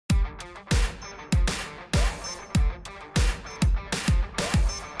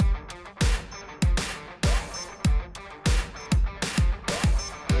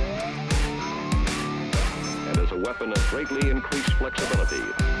greatly increased flexibility.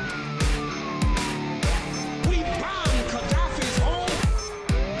 We bombed Gaddafi's home.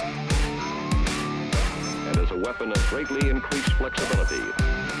 And as a weapon of greatly increased flexibility.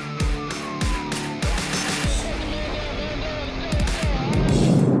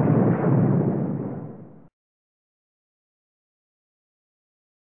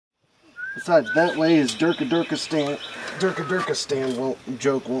 Besides, that way his Durka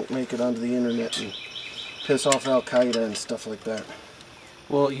joke won't make it onto the internet and piss off Al Qaeda and stuff like that.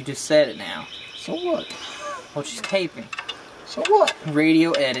 Well, you just said it now. So what? Well, she's taping. So what?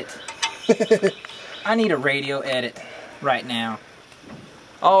 Radio edit. I need a radio edit right now.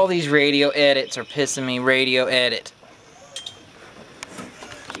 All these radio edits are pissing me. Radio edit.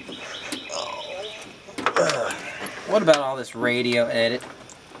 What about all this radio edit?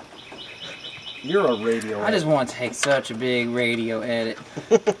 You're a radio edit. I just want to take such a big radio edit.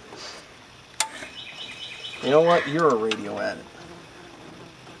 You know what? You're a radio edit.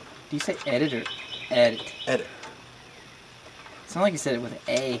 Do you say edit or edit? Edit. It's not like you said it with an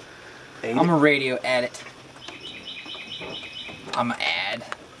A. Edit. I'm a radio edit. I'm an ad.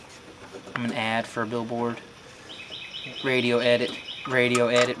 I'm an ad for a billboard. Radio edit. Radio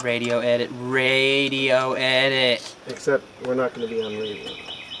edit. Radio edit. Radio edit. Except we're not going to be on radio.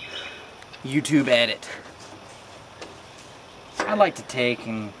 YouTube edit. I'd like to take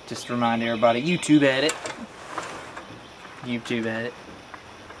and just remind everybody, YouTube edit. YouTube edit.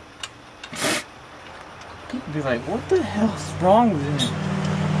 People be like, what the hell's wrong with him?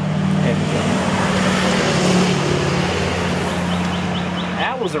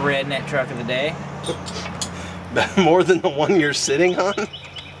 That was a redneck truck of the day. More than the one you're sitting on?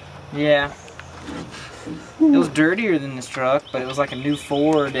 Yeah. It was dirtier than this truck, but it was like a new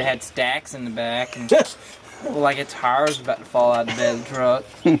Ford that had stacks in the back, and like its tire was about to fall out of the bed of the truck.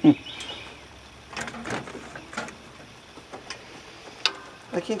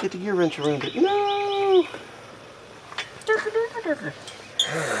 I can't get the gear wrench around it. No!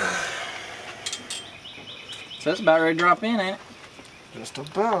 So that's about ready to drop in, ain't it? Just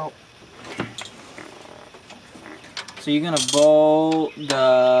about. So you're gonna bolt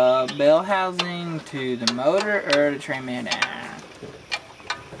the bell housing to the motor or the train man down?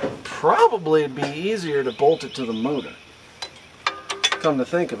 Probably it'd be easier to bolt it to the motor. Come to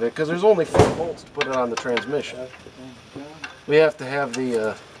think of it, because there's only 4 bolts to put it on the transmission. We have to have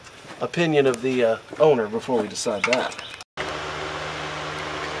the opinion of the owner before we decide that.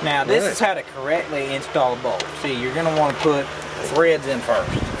 Now this is how to correctly install a bolt. See, you're gonna want to put threads in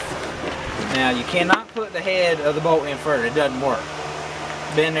first. Now you cannot put the head of the bolt in first. It doesn't work.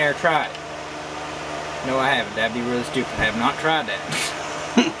 Been there, tried it. No, I haven't. That'd be really stupid. I have not tried that.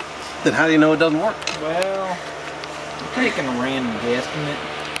 Then how do you know it doesn't work? Well, I'm taking a random guesstimate.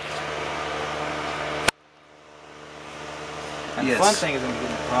 And Yes. the fun thing is I'm getting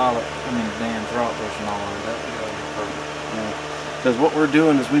the throttle, the damn throttle pushing all of it. That'd be perfect. Because what we're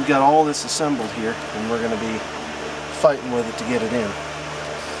doing is we've got all this assembled here, and we're going to be fighting with it to get it in.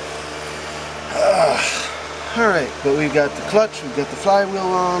 Alright, but we've got the clutch, we've got the flywheel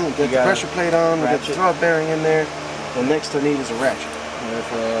on, we've got the pressure plate on, we've got the throttle bearing in there. The next I need is a ratchet.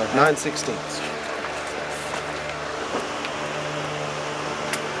 9/16.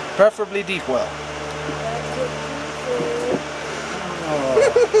 Preferably deep well.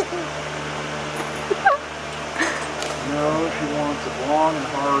 No, she wants it long and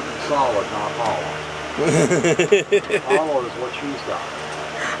hard and solid, not hollow. Hollow is what she's got.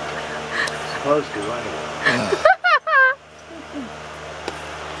 Supposed to, anyway.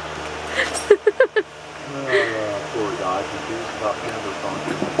 Poor guy, confused about gender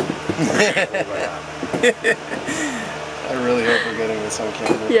function. I really hope we're getting this on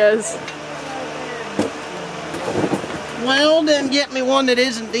camera. Yes. Well, then get me one that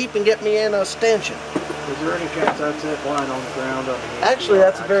isn't deep and get me in a stanchion. Is there any chance that's it lying on the ground underneath? Actually,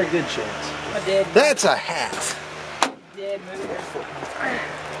 that's a very good chance. That's a half. Dead mover.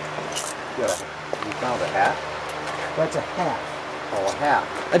 Yeah. You found a hat? That's a half. Oh, a hat.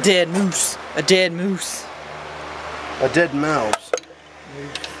 A dead moose. A dead moose. A dead mouse.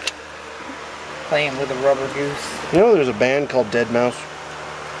 Playing with a rubber goose. You know there's a band called Dead Mouse?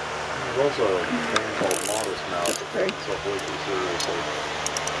 There's also a band called Modest Mouse that takes itself way too seriously.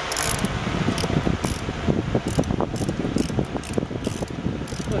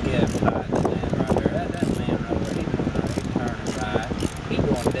 Look at him tied that man right there. That man right there. He's turning right. He's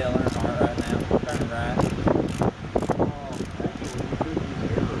going Dale Earnhardt right now. Turning right.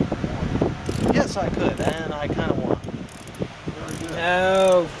 Yes, I could, and I kind of want.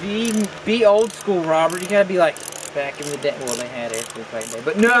 No, be old school, Robert. You gotta be like, back in the day. Well, they had air tools back in the day,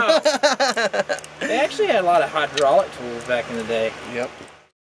 but no! They actually had a lot of hydraulic tools back in the day. Yep.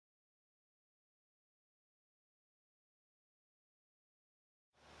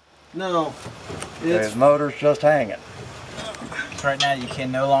 No. His motor's just hanging. So right now you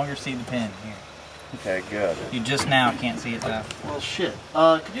can no longer see the pin here. Okay, good. You just now can't see it now. Well, shit.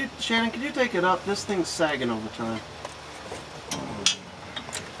 Shannon, could you take it up? This thing's sagging over time.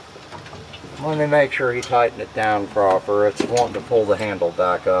 Let me make sure he tightened it down proper. It's wanting to pull the handle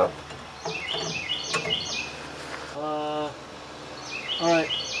back up. Alright.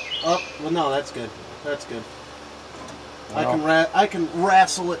 Up. Well, no, that's good. That's good. Well, I can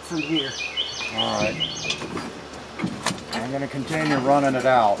wrestle it from here. Alright. I'm going to continue running it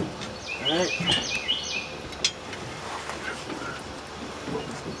out. Alright.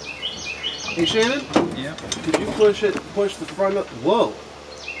 Hey, Shannon? Yep. Could you push the front of... Whoa.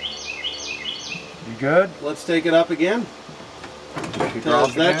 You good? Let's take it up again.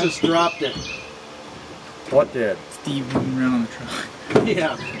 Because that just dropped it. What did? Steve moving around on the truck.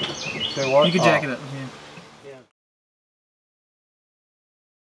 Yeah. Say what? You can jack it up. Yeah.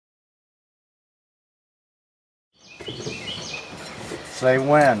 Say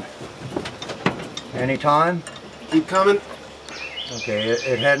when. Anytime? Keep coming. Okay,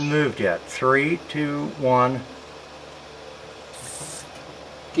 it hadn't moved yet. 3, 2, 1.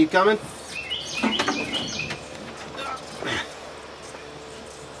 Keep coming.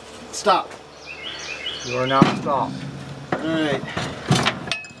 Stop. You are now stopped. Alright.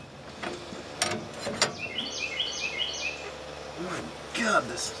 Oh my god,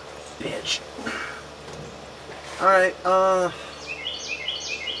 this bitch. Alright, how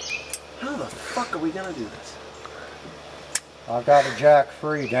the fuck are we gonna do this? I've got a jack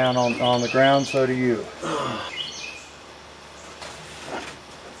free down on the ground, so do you.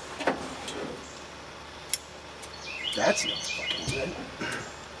 That's not fucking good.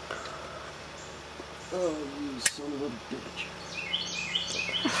 Oh, you son of a bitch.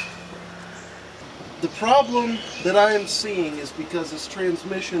 The problem that I am seeing is because this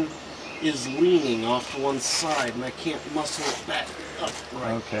transmission is leaning off to one side and I can't muscle it back up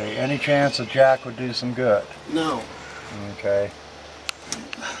right. Okay, any chance a jack would do some good? No. Okay.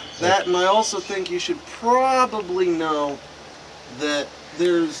 That, and I also think you should probably know that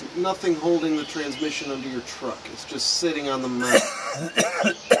there's nothing holding the transmission under your truck. It's just sitting on the mount.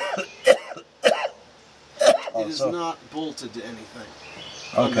 It is not bolted to anything.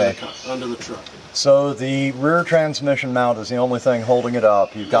 Okay. Under the truck. So the rear transmission mount is the only thing holding it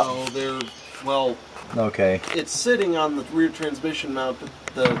up. You've got. No, they're, well, Okay. it's sitting on the rear transmission mount, but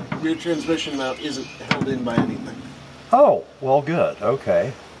the rear transmission mount isn't held in by anything. Oh, well, good.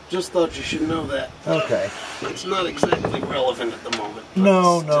 Okay. Just thought you should know that. Okay. It's not exactly relevant at the moment. But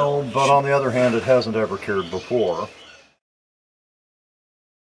No, still, no, but on the other hand, it hasn't ever cured before.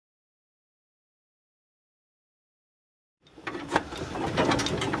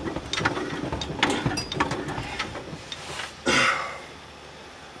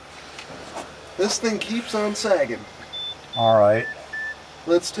 this thing keeps on sagging. All right.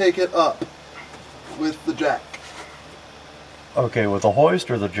 Let's take it up with the jack. Okay, with the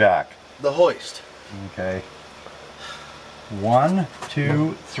hoist or the jack? The hoist. Okay. 1,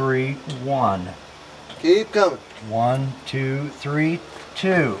 2, 3, 1. Keep coming. 1, 2, 3,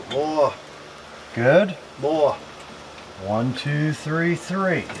 2. More. Good. More. 1, 2, 3,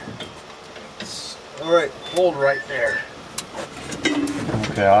 3. Alright, hold right there.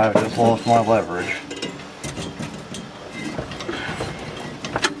 Okay, I just lost my leverage.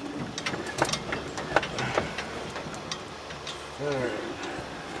 Alright.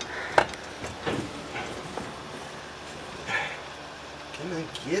 Can I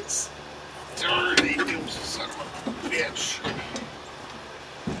get dirty, you son of a bitch?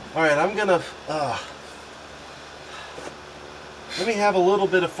 Alright, I'm gonna let me have a little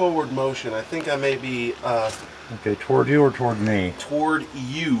bit of forward motion. I think I may be Okay, toward you or toward me? toward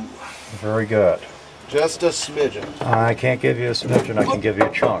you. Very good. Just a smidgen. I can't give you a smidgen, I can give you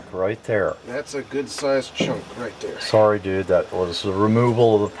a chunk right there. That's a good sized chunk right there. Sorry, dude, that was the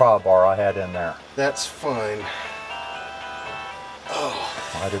removal of the prod bar I had in there. That's fine.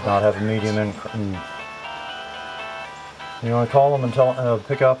 I did not have a medium in. You want to call them and tell,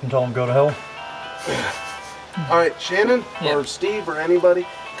 pick up and tell them go to hell? Alright, Shannon Yeah. or Steve or anybody,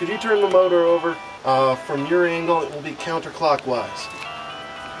 could you turn the motor over? From your angle, it will be counterclockwise.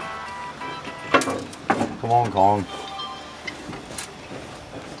 Come on, Kong.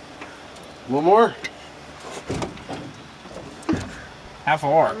 One more? How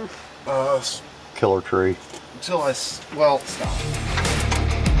far? Killer tree. Until well, stop.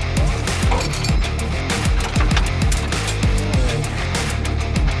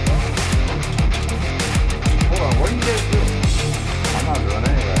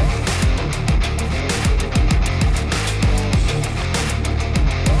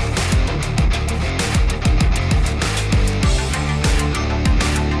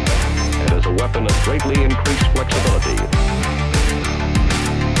 greatly increased flexibility.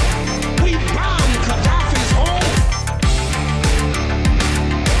 We bombed Gaddafi's home.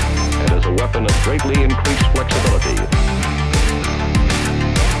 And as a weapon of greatly increased flexibility.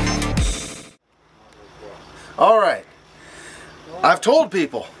 Alright, I've told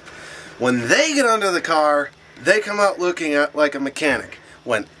people, when they get under the car, they come out looking like a mechanic.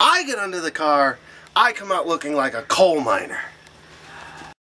 When I get under the car, I come out looking like a coal miner.